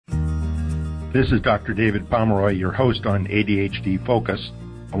This is Dr. David Pomeroy, your host on ADHD Focus.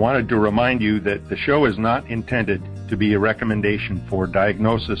 I wanted to remind you that the show is not intended to be a recommendation for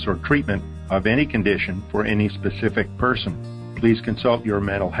diagnosis or treatment of any condition for any specific person. Please consult your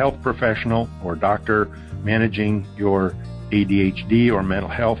mental health professional or doctor managing your ADHD or mental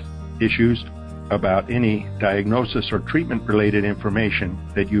health issues about any diagnosis or treatment-related information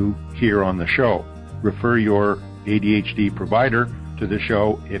that you hear on the show. Refer your ADHD provider to the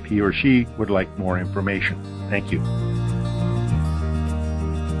show if he or she would like more information. Thank you.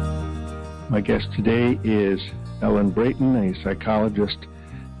 My guest today is Ellen Brayton, a psychologist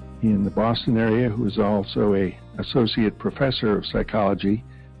in the Boston area who is also an associate professor of psychology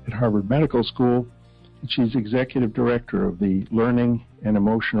at Harvard Medical School. And she's executive director of the Learning and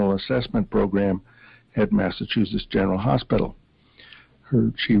Emotional Assessment Program at Massachusetts General Hospital.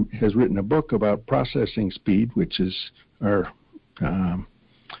 She has written a book about processing speed, which is our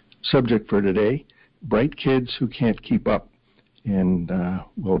subject for today, Bright Kids Who Can't Keep Up. And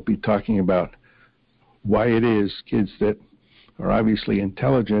we'll be talking about why it is kids that are obviously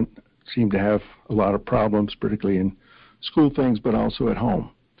intelligent seem to have a lot of problems, particularly in school things, but also at home.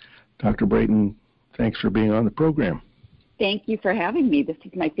 Dr. Brayton, thanks for being on the program. Thank you for having me. This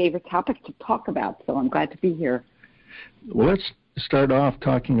is my favorite topic to talk about, so I'm glad to be here. Well, let's start off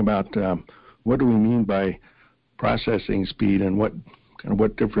talking about what do we mean by processing speed, and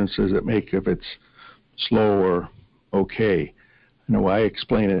what difference does it make if it's slow or okay? I know I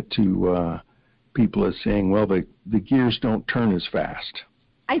explain it to people as saying, well, the gears don't turn as fast.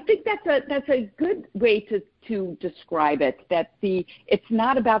 I think that's a good way to describe it, that it's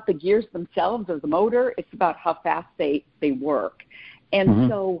not about the gears themselves or the motor, it's about how fast they work. And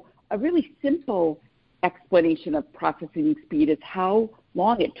so a really simple explanation of processing speed is how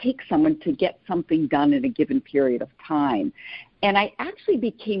long it takes someone to get something done in a given period of time. And I actually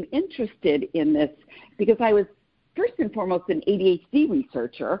became interested in this because I was first and foremost an ADHD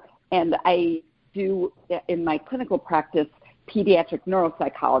researcher, and I do in my clinical practice pediatric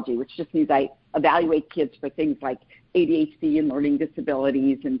neuropsychology, which just means I evaluate kids for things like ADHD and learning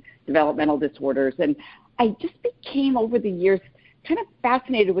disabilities and developmental disorders. And I just became over the years kind of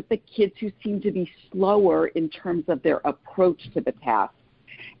fascinated with the kids who seem to be slower in terms of their approach to the task.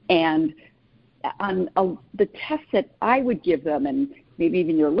 And on the tests that I would give them, and maybe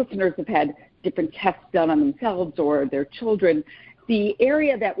even your listeners have had different tests done on themselves or their children, the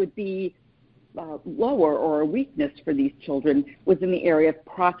area that would be lower or a weakness for these children was in the area of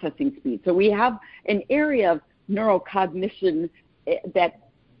processing speed. So we have an area of neurocognition that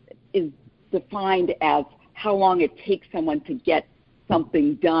is defined as how long it takes someone to get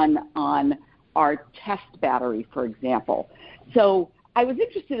something done on our test battery, for example. So I was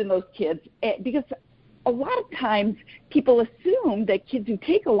interested in those kids because a lot of times people assume that kids who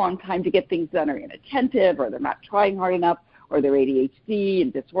take a long time to get things done are inattentive, or they're not trying hard enough, or they're ADHD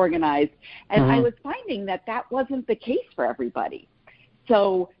and disorganized. And I was finding that wasn't the case for everybody.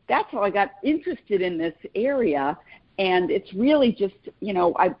 So that's how I got interested in this area. And it's really just,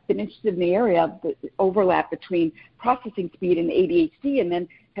 I've been interested in the area of the overlap between processing speed and ADHD, and then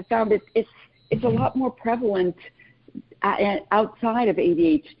have found it's a lot more prevalent outside of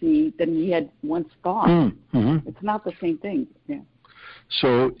ADHD than we had once thought. It's not the same thing. Yeah.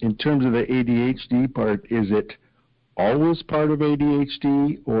 So in terms of the ADHD part, is it always part of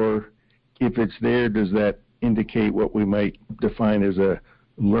ADHD, or if it's there, does that indicate what we might define as a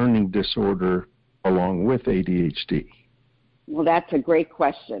learning disorder along with ADHD? Well, that's a great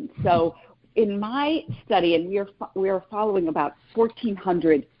question. So in my study, and we are following about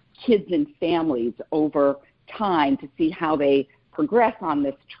 1,400 kids and families over time to see how they progress on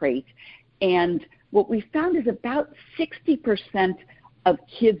this trait. And what we found is about 60% of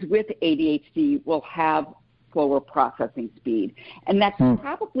kids with ADHD will have slower processing speed. And that's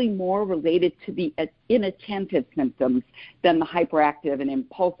probably more related to the inattentive symptoms than the hyperactive and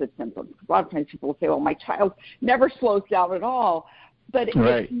impulsive symptoms. A lot of times people will say, well, my child never slows down at all. But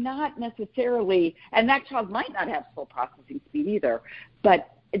it's not necessarily, and that child might not have slow processing speed either,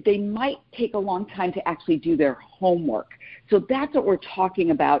 but they might take a long time to actually do their homework. So that's what we're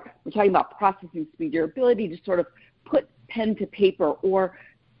talking about. We're talking about processing speed, your ability to sort of put pen to paper or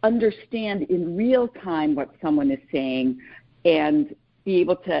understand in real time what someone is saying and be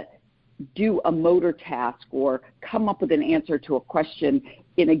able to do a motor task or come up with an answer to a question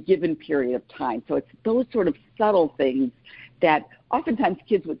in a given period of time. So it's those sort of subtle things that oftentimes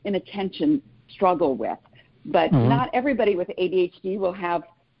kids with inattention struggle with. But not everybody with ADHD will have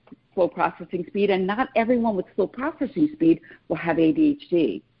slow processing speed, and not everyone with slow processing speed will have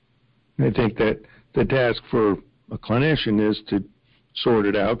ADHD. I think that the task for a clinician is to sort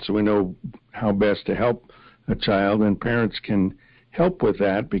it out so we know how best to help a child, and parents can help with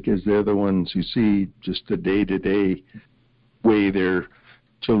that because they're the ones who see just the day-to-day way their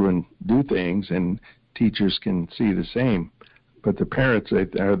children do things, and teachers can see the same. But the parents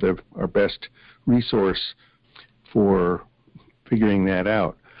are our best resource for figuring that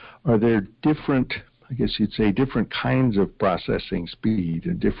out. Are there different, I guess you'd say, different kinds of processing speed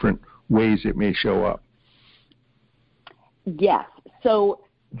and different ways it may show up? Yes. So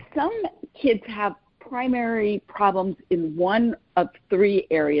some kids have primary problems in one of three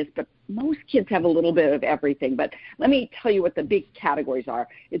areas, but most kids have a little bit of everything. But let me tell you what the big categories are.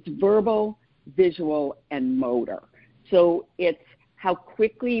 It's verbal, visual, and motor. So it's how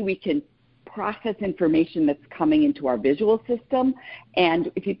quickly we can process information that's coming into our visual system. And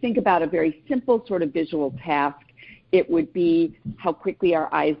if you think about a very simple sort of visual task, it would be how quickly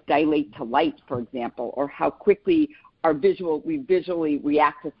our eyes dilate to light, for example, or how quickly we visually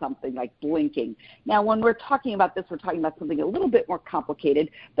react to something like blinking. Now, when we're talking about this, we're talking about something a little bit more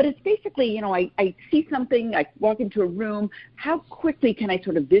complicated, but it's basically, I see something, I walk into a room, how quickly can I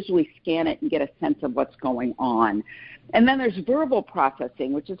sort of visually scan it and get a sense of what's going on? And then there's verbal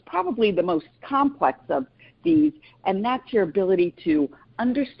processing, which is probably the most complex of these, and that's your ability to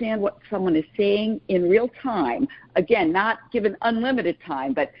understand what someone is saying in real time. Again, not given unlimited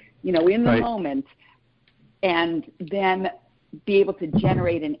time, but, in the moment, and then be able to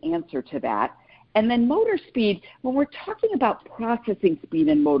generate an answer to that. And then motor speed, when we're talking about processing speed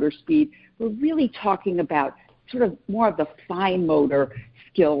and motor speed, we're really talking about sort of more of the fine motor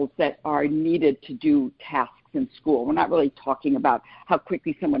skills that are needed to do tasks in school. We're not really talking about how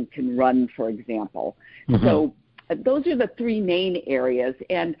quickly someone can run, for example. Mm-hmm. So those are the three main areas.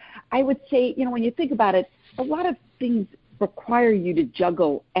 And I would say, when you think about it, a lot of things require you to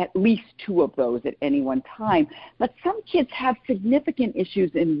juggle at least two of those at any one time. But some kids have significant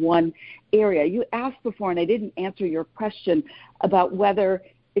issues in one area. You asked before, and I didn't answer your question about whether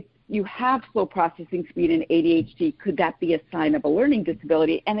if you have slow processing speed and ADHD, could that be a sign of a learning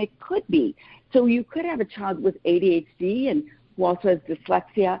disability? And it could be. So you could have a child with ADHD and who also has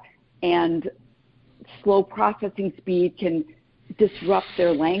dyslexia, and slow processing speed can disrupt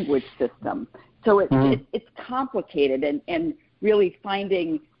their language system. So it's complicated, and really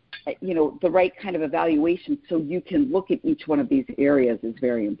finding, the right kind of evaluation so you can look at each one of these areas is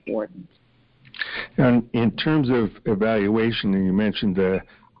very important. And in terms of evaluation, you mentioned the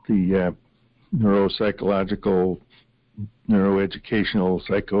neuropsychological, neuroeducational,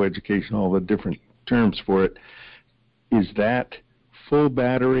 psychoeducational, all the different terms for it. Is that full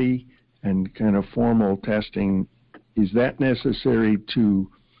battery and kind of formal testing, is that necessary to,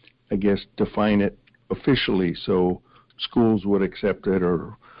 I guess, define it officially so schools would accept it,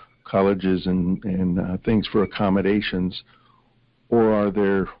 or colleges and things for accommodations? Or are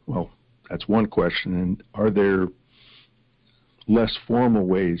there, that's one question, and are there less formal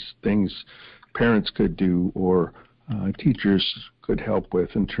ways, things parents could do or teachers could help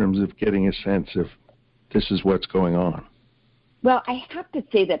with in terms of getting a sense of this is what's going on? Well, I have to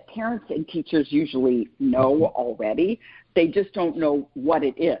say that parents and teachers usually know already. They just don't know what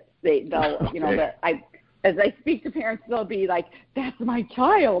it is. As I speak to parents, they'll be like, that's my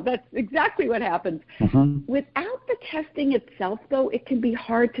child. That's exactly what happens. Mm-hmm. Without the testing itself, though, it can be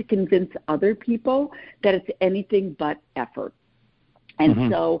hard to convince other people that it's anything but effort. And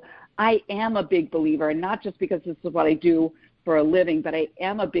mm-hmm. so I am a big believer, and not just because this is what I do for a living, but I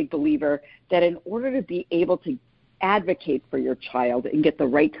am a big believer that in order to be able to advocate for your child and get the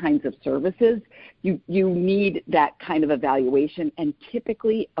right kinds of services, you need that kind of evaluation, and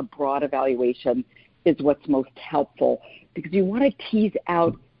typically a broad evaluation is what's most helpful, because you want to tease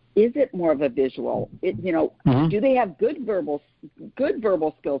out, is it more of a visual? Mm-hmm. Do they have good verbal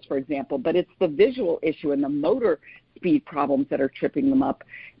skills, for example, but it's the visual issue and the motor speed problems that are tripping them up,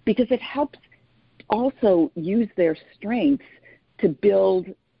 because it helps also use their strengths to build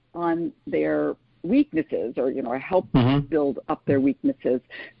on their weaknesses, or help mm-hmm. build up their weaknesses.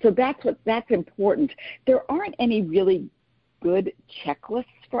 So that's important. There aren't any really good checklists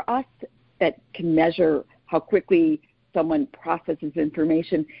for us that can measure how quickly someone processes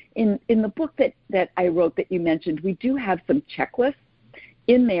information. In the book that I wrote that you mentioned, we do have some checklists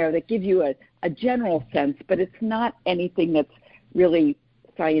in there that give you a general sense, but it's not anything that's really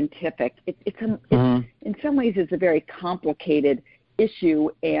scientific. Mm-hmm. In some ways it's a very complicated issue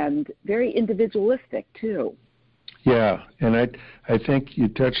and very individualistic too. Yeah, and I think you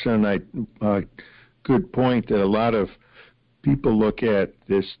touched on a good point that a lot of people look at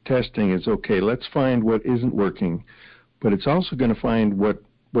this testing as, okay, let's find what isn't working, but it's also going to find what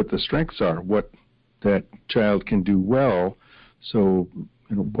the strengths are, what that child can do well. So,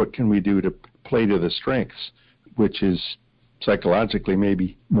 what can we do to play to the strengths, which is psychologically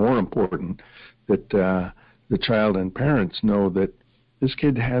maybe more important, that the child and parents know that this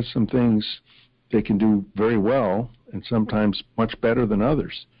kid has some things they can do very well and sometimes much better than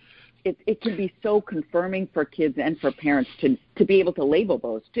others. It can be so confirming for kids and for parents to be able to label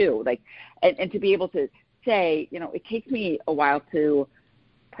those too, like, and to be able to say, it takes me a while to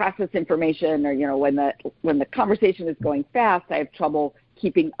process information, or when the conversation is going fast, I have trouble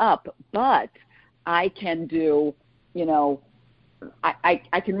keeping up, but I can do,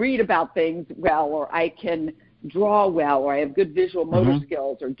 I can read about things well, or I can draw well, or I have good visual motor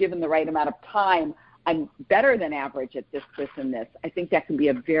skills, or given the right amount of time, I'm better than average at this, and this. I think that can be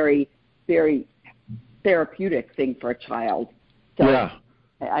a very, very therapeutic thing for a child. So yeah.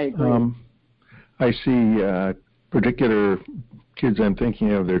 I agree. I see particular kids I'm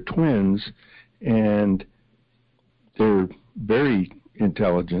thinking of, they're twins, and they're very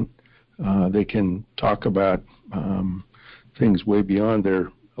intelligent. They can talk about things way beyond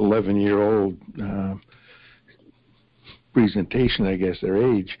their 11-year-old presentation, I guess, their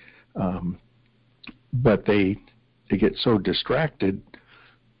age. But they get so distracted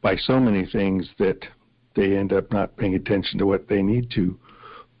by so many things that they end up not paying attention to what they need to.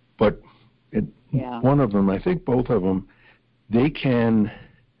 But one of them, I think both of them, they can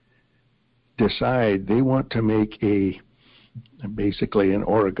decide they want to make basically an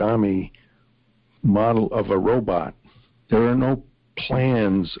origami model of a robot. There are no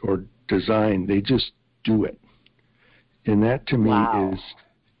plans or design. They just do it. And that to me is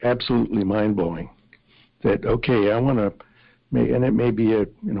absolutely mind-blowing. That, okay, I want to make, and it may be a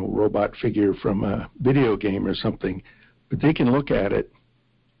robot figure from a video game or something, but they can look at it,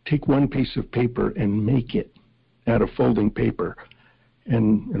 take one piece of paper and make it out of folding paper.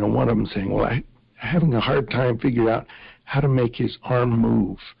 And one of them saying, well, I'm having a hard time figuring out how to make his arm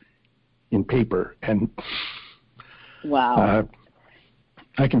move in paper. And I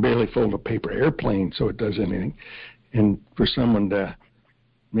can barely fold a paper airplane so it does anything. And for someone to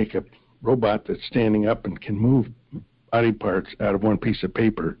make a robot that's standing up and can move body parts out of one piece of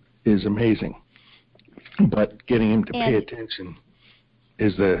paper is amazing. But getting him to pay attention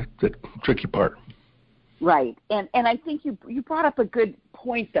is the tricky part. Right. And I think you brought up a good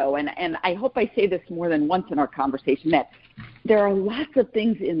point, though, and I hope I say this more than once in our conversation, that there are lots of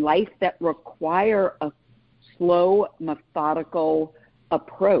things in life that require a slow, methodical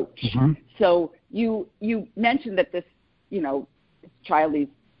approach. Mm-hmm. So you mentioned that these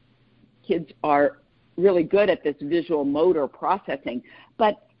kids are really good at this visual motor processing,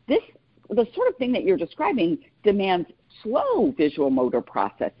 but the sort of thing that you're describing demands slow visual motor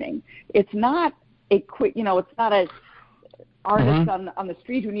processing. It's not a quick, it's not a artist on the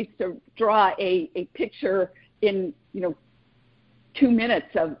street who needs to draw a picture in 2 minutes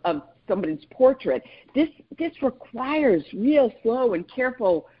of somebody's portrait. This requires real slow and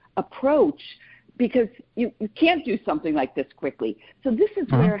careful approach, because you can't do something like this quickly. So this is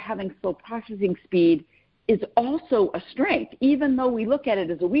where having slow processing speed is also a strength, even though we look at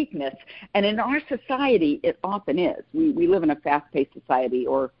it as a weakness. And in our society, it often is. We live in a fast-paced society,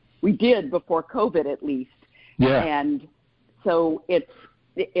 or we did before COVID at least. Yeah. And so it's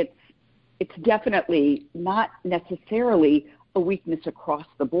definitely not necessarily a weakness across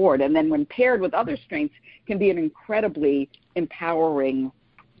the board. And then when paired with other strengths, can be an incredibly empowering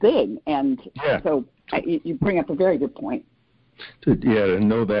thing. And so you bring up a very good point. To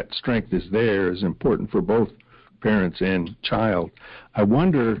know that strength is there is important for both parents and child. I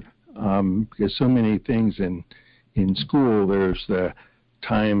wonder, because so many things in school, there's the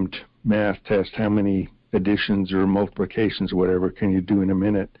timed math test, how many additions or multiplications or whatever can you do in a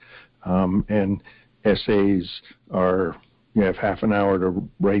minute, and essays are, you have half an hour to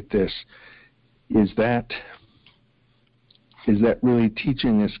write this. Is that really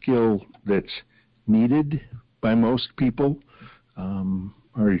teaching a skill that's needed by most people?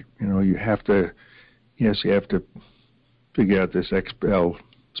 Or you have to figure out this Excel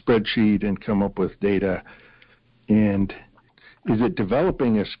spreadsheet and come up with data. And is it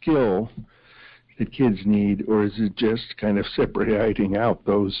developing a skill that kids need, or is it just kind of separating out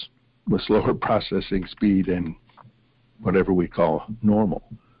those with slower processing speed and whatever we call normal?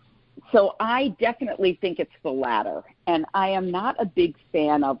 So I definitely think it's the latter. And I am not a big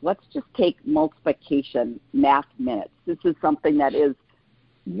fan of, let's just take multiplication math minutes. This is something that is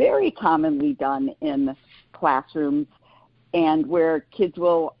very commonly done in classrooms, and where kids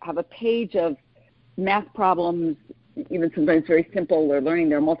will have a page of math problems, even sometimes very simple. They're learning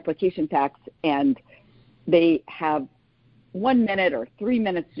their multiplication facts, and they have 1 minute or 3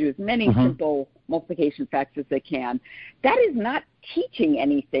 minutes to do as many simple multiplication facts as they can. That is not teaching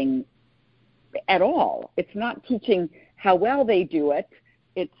anything at all. It's not teaching how well they do it.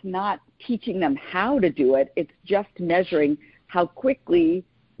 It's not teaching them how to do it. It's just measuring how quickly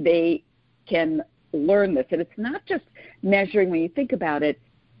they can learn this. And it's not just measuring, when you think about it,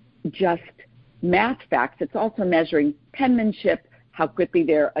 just math facts. It's also measuring penmanship, how quickly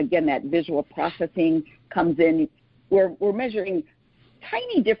they're, again, that visual processing comes in. We're measuring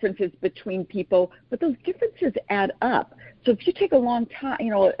tiny differences between people, but those differences add up. So if you take a long time,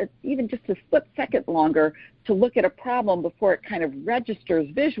 even just a split second longer to look at a problem before it kind of registers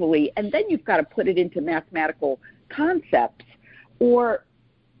visually, and then you've got to put it into mathematical concepts or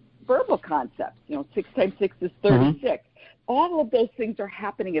verbal concepts. 6 times 6 is 36. Mm-hmm. All of those things are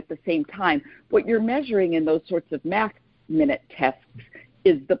happening at the same time. What you're measuring in those sorts of math minute tests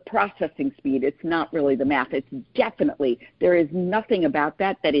is the processing speed. It's not really the math. It's definitely, there is nothing about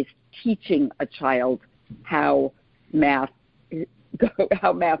that is teaching a child how math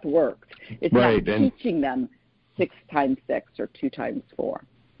works. It's right. Not teaching them 6 times 6 or 2 times 4.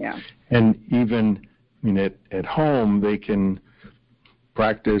 Yeah. And even, at home, they can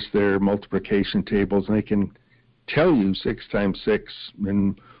practice their multiplication tables, and they can tell you 6 times 6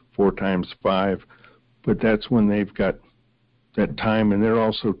 and 4 times 5, but that's when they've got that time, and they're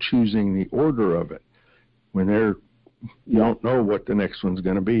also choosing the order of it. When you don't know what the next one's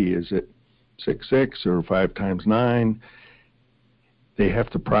going to be. Is it 6, 6 or 5 times 9? They have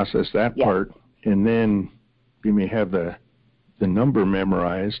to process that part, and then they may have the number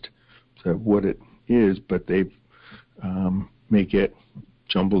memorized, so what it is, but they may get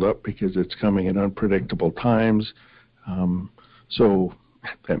jumbled up because it's coming at unpredictable times. So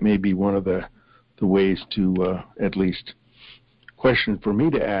that may be one of the ways to at least question for me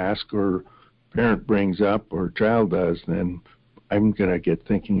to ask, or parent brings up or child does, then I'm going to get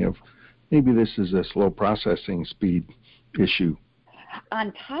thinking of maybe this is a slow processing speed issue.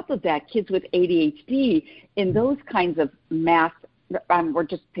 On top of that, kids with ADHD, in those kinds of math, we're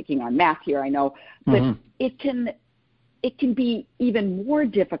just picking on math here, I know, but mm-hmm. it can be even more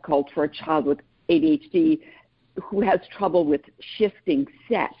difficult for a child with ADHD who has trouble with shifting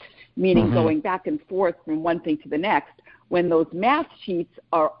set, meaning mm-hmm. going back and forth from one thing to the next, when those math sheets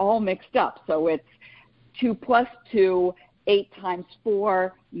are all mixed up. So it's 2 plus 2, 8 times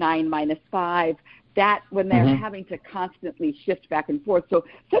 4, 9 minus 5, that when they're mm-hmm. having to constantly shift back and forth. So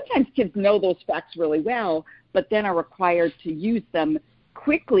sometimes kids know those facts really well, but then are required to use them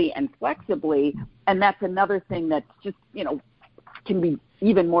quickly and flexibly, and that's another thing that's just, can be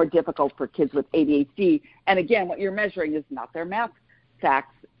even more difficult for kids with ADHD. And again, what you're measuring is not their math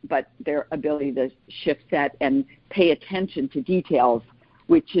facts, but their ability to shift set and pay attention to details,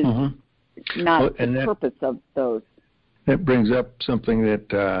 which is mm-hmm. not the purpose of those. That brings up something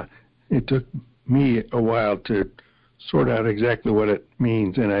that it took me a while to sort out exactly what it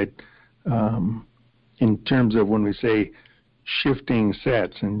means. And in terms of when we say shifting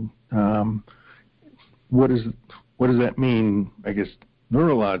sets, and what does that mean, I guess,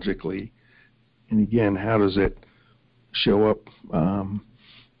 neurologically? And again, how does it show up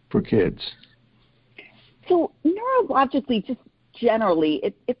for kids? So neurologically, just generally,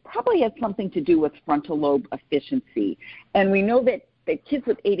 it probably has something to do with frontal lobe efficiency. And we know that kids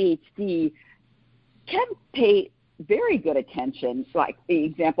with ADHD can pay very good attention, like the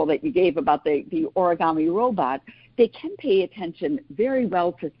example that you gave about the origami robot. They can pay attention very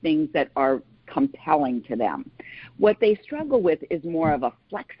well to things that are compelling to them. What they struggle with is more of a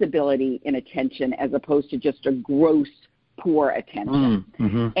flexibility in attention as opposed to just a gross poor attention.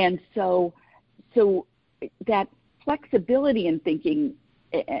 Mm-hmm. And so that flexibility in thinking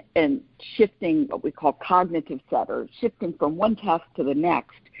and shifting, what we call cognitive set, or shifting from one task to the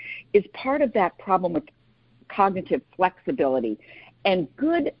next, is part of that problem with cognitive flexibility. And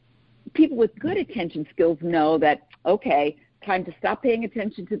people with good attention skills know that, okay, time to stop paying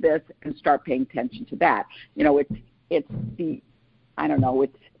attention to this and start paying attention to that. It's the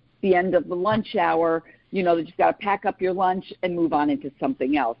end of the lunch hour. They just got to pack up your lunch and move on into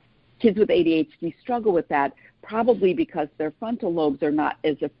something else. Kids with ADHD struggle with that, probably because their frontal lobes are not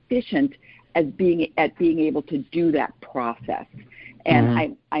as efficient as being able to do that process. And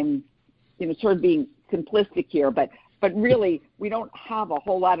mm-hmm. I'm sort of being simplistic here, but really we don't have a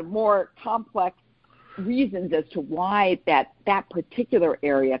whole lot of more complex reasons as to why that particular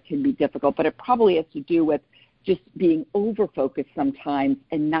area can be difficult, but it probably has to do with just being over-focused sometimes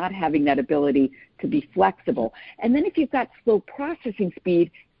and not having that ability to be flexible. And then if you've got slow processing speed,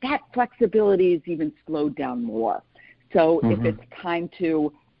 that flexibility is even slowed down more. So mm-hmm. if it's time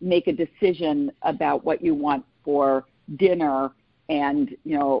to make a decision about what you want for dinner, and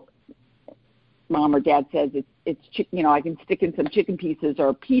mom or dad says it's I can stick in some chicken pieces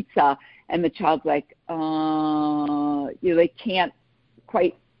or pizza, and the child's like, they can't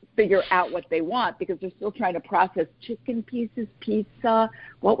quite figure out what they want because they're still trying to process chicken pieces, pizza.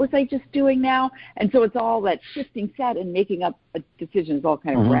 What was I just doing now? And so it's all that shifting set and making up a decision is all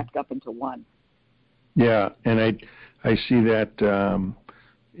kind of wrapped up into one. Yeah, and I see that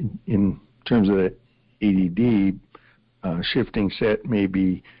in terms of the ADD, shifting set,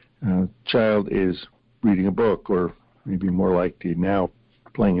 maybe child is reading a book or maybe more likely now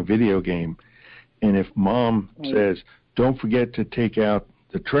playing a video game. And if mom says, don't forget to take out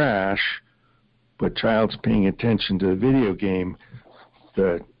the trash, but child's paying attention to the video game,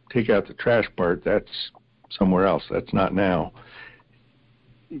 the take out the trash part, that's somewhere else. That's not now.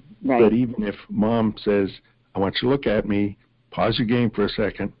 Right. But even if mom says, I want you to look at me, pause your game for a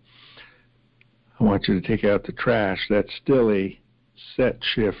second, I want you to take out the trash, that's still a set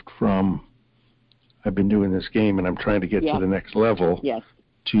shift from I've been doing this game and I'm trying to get to the next level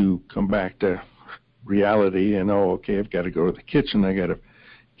to come back to reality and, okay, I've got to go to the kitchen, I got to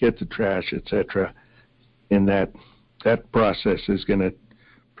get the trash, etc. And that process is going to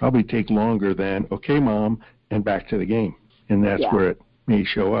probably take longer than, okay, mom, and back to the game. And that's where it may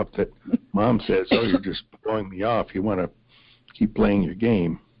show up that mom says, you're just blowing me off. You want to keep playing your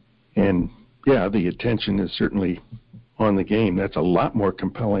game. And, the attention is certainly on the game. That's a lot more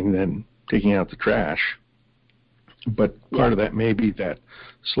compelling than taking out the trash. But part of that may be that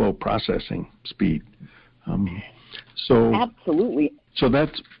slow processing speed. Absolutely. So that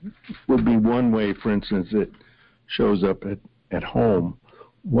would be one way, for instance, that shows up at home.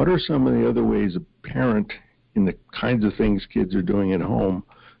 What are some of the other ways a parent, in the kinds of things kids are doing at home,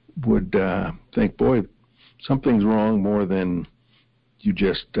 would think, boy, something's wrong more than you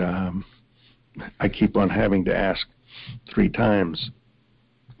just, I keep on having to ask 3 times,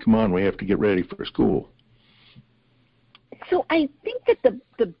 come on, we have to get ready for school. So I think that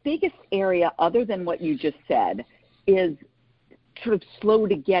the biggest area, other than what you just said, is sort of slow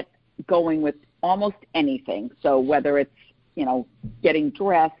to get going with almost anything. So whether it's, getting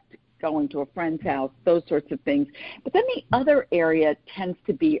dressed, going to a friend's house, those sorts of things. But then the other area tends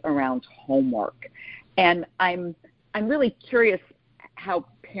to be around homework. And I'm really curious how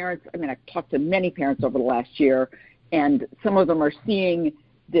parents, I've talked to many parents over the last year, and some of them are seeing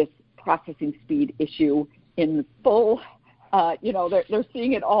this processing speed issue in full, they're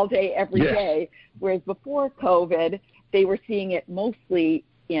seeing it all day, every day, whereas before COVID, they were seeing it mostly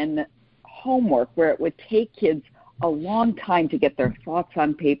in homework, where it would take kids a long time to get their thoughts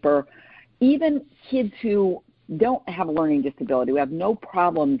on paper. Even kids who don't have a learning disability, who have no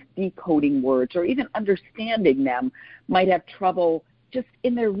problems decoding words or even understanding them, might have trouble just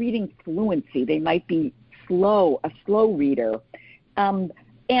in their reading fluency. They might be a slow reader.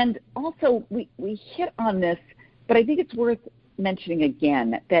 And also, we hit on this, but I think it's worth mentioning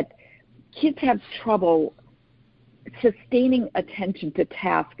again that kids have trouble sustaining attention to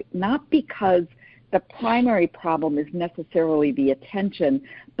task, not because the primary problem is necessarily the attention,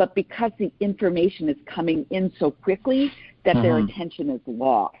 but because the information is coming in so quickly that their attention is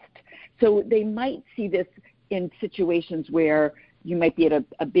lost. So they might see this in situations where you might be at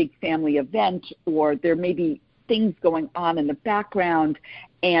a big family event, or there may be things going on in the background,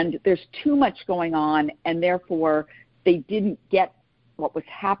 and there's too much going on, and therefore they didn't get what was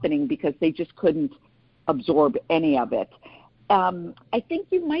happening because they just couldn't absorb any of it. I think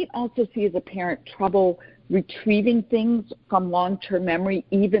you might also see as a parent trouble retrieving things from long-term memory,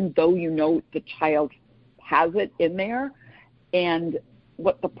 even though you know the child has it in there. And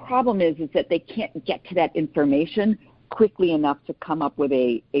what the problem is that they can't get to that information quickly enough to come up with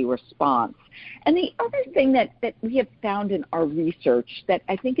a response. And the other thing that we have found in our research that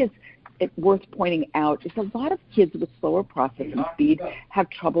I think is worth pointing out is a lot of kids with slower processing speed have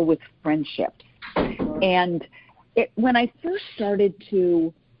trouble with friendships. And when I first started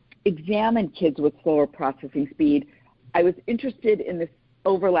to examine kids with slower processing speed, I was interested in this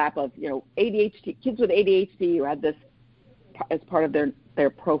overlap of, ADHD, kids with ADHD who had this as part of their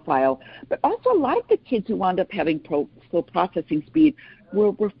profile, but also a lot of the kids who wound up having slow processing speed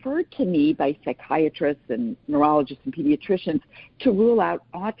were referred to me by psychiatrists and neurologists and pediatricians to rule out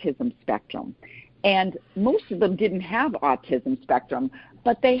autism spectrum. And most of them didn't have autism spectrum,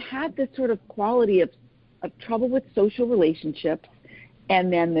 but they had this sort of quality of trouble with social relationships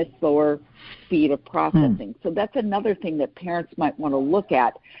and then this slower speed of processing. So that's another thing that parents might want to look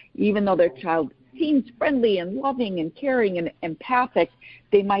at. Even though their child seems friendly and loving and caring and empathic,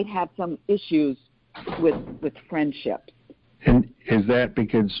 they might have some issues with friendships. And is that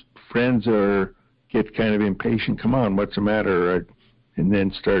because friends get kind of impatient? Come on, what's the matter? And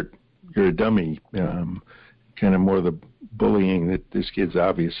then start you're a dummy, kind of more the bullying that this kid's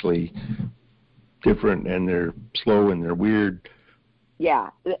obviously different and they're slow and they're weird. Yeah,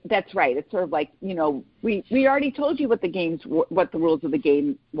 that's right. It's sort of like, we already told you what the rules of the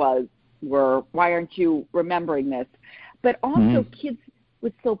game were. Why aren't you remembering this? But also kids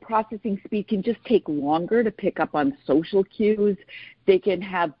with slow processing speed can just take longer to pick up on social cues. They can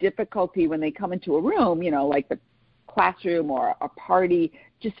have difficulty when they come into a room, like the classroom or a party,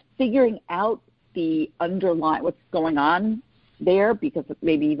 just figuring out the underlying, what's going on there, because of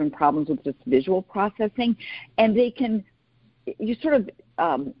maybe even problems with just visual processing. And they can, you sort of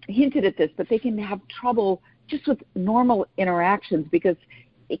hinted at this, but they can have trouble just with normal interactions because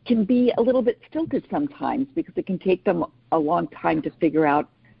it can be a little bit stilted sometimes because it can take them a long time to figure out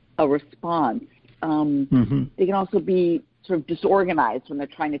a response. They can also be sort of disorganized when they're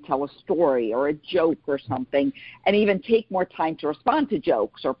trying to tell a story or a joke or something, and even take more time to respond to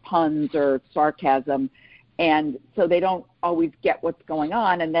jokes or puns or sarcasm. And so they don't always get what's going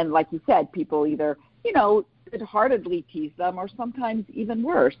on. And then, like you said, people either, good-heartedly tease them or sometimes even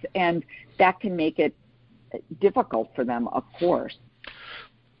worse. And that can make it difficult for them, of course.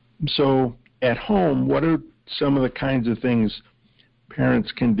 So at home, what are some of the kinds of things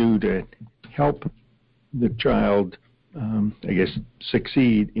parents can do to help the child,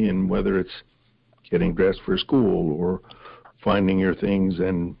 succeed in whether it's getting dressed for school or finding your things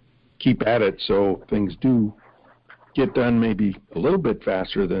and keep at it so things do get done maybe a little bit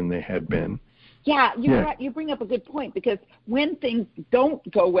faster than they had been? Yeah, you bring up a good point, because when things don't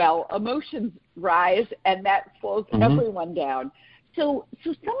go well, emotions rise, and that slows everyone down. So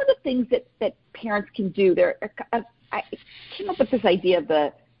some of the things that parents can do, I came up with this idea of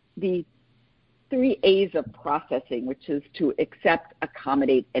the 3 A's of processing, which is to accept,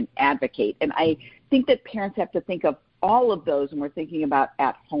 accommodate, and advocate. And I think that parents have to think of all of those when we're thinking about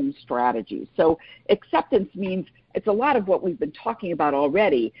at-home strategies. So acceptance means it's a lot of what we've been talking about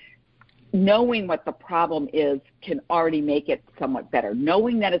already. Knowing what the problem is can already make it somewhat better.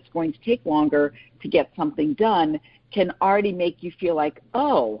 Knowing that it's going to take longer to get something done can already make you feel like,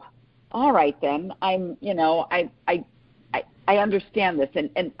 oh, all right then, I understand this.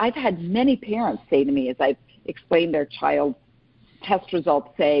 And I've had many parents say to me as I've explained their child's test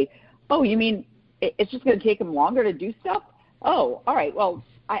results, say, oh, you mean it's just going to take them longer to do stuff? Oh, all right, well,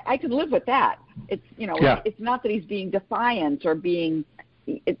 I can live with that. It's, It's not that he's being defiant or being,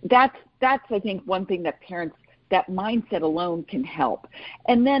 that's I think one thing that parents, that mindset alone can help.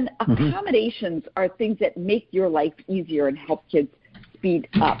 And then accommodations are things that make your life easier and help kids speed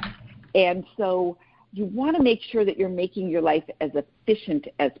up. And so you want to make sure that you're making your life as efficient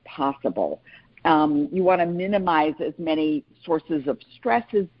as possible. You want to minimize as many sources of stress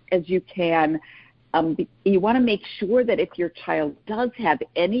as you can. You want to make sure that if your child does have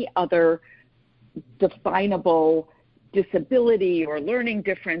any other definable disability or learning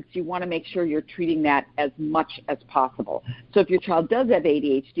difference, you want to make sure you're treating that as much as possible. So if your child does have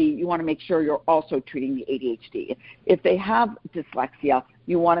ADHD, you want to make sure you're also treating the ADHD. If they have dyslexia,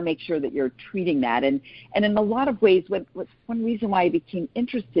 you want to make sure that you're treating that. And in a lot of ways, one reason why I became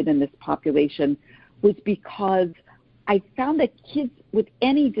interested in this population was because I found that kids with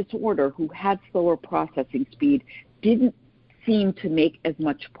any disorder who had slower processing speed didn't seem to make as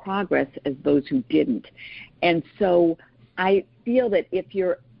much progress as those who didn't. And so I feel that if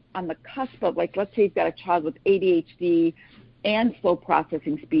you're on the cusp of, like, let's say you've got a child with ADHD and slow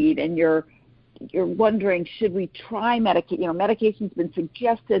processing speed, and you're wondering, should we try medication? Medication's been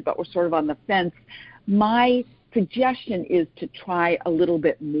suggested, but we're sort of on the fence. My suggestion is to try a little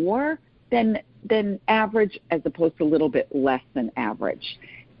bit more than average, as opposed to a little bit less than average.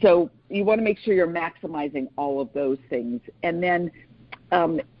 So you want to make sure you're maximizing all of those things. And then,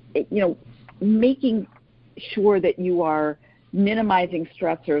 making sure that you are minimizing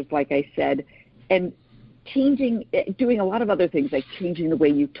stressors, like I said, and doing a lot of other things, like changing the way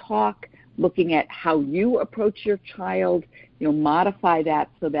you talk, looking at how you approach your child, modify that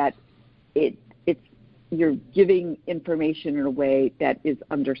so that you're giving information in a way that is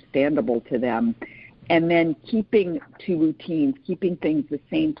understandable to them. And then keeping to routines, keeping things the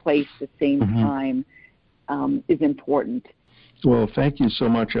same place, the same time is important. Well, thank you so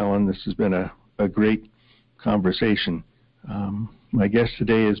much, Ellen. This has been a great conversation. My guest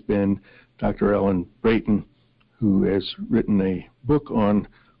today has been Dr. Ellen Brayton, who has written a book on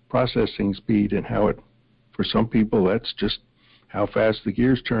processing speed and how for some people, that's just how fast the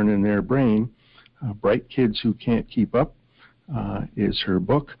gears turn in their brain. Bright Kids Who Can't Keep Up is her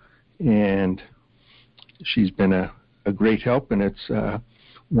book, and she's been a great help, and it's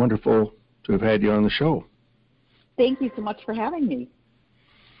wonderful to have had you on the show. Thank you so much for having me.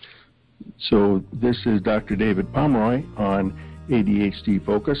 So this is Dr. David Pomeroy on ADHD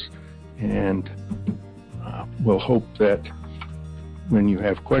Focus, and we'll hope that when you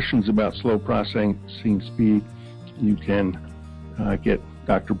have questions about slow processing speed, you can get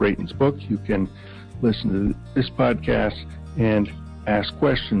Dr. Brayton's book. You can listen to this podcast and ask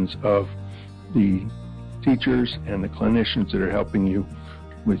questions of the teachers and the clinicians that are helping you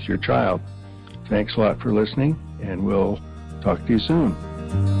with your child. Thanks a lot for listening, and we'll talk to you soon.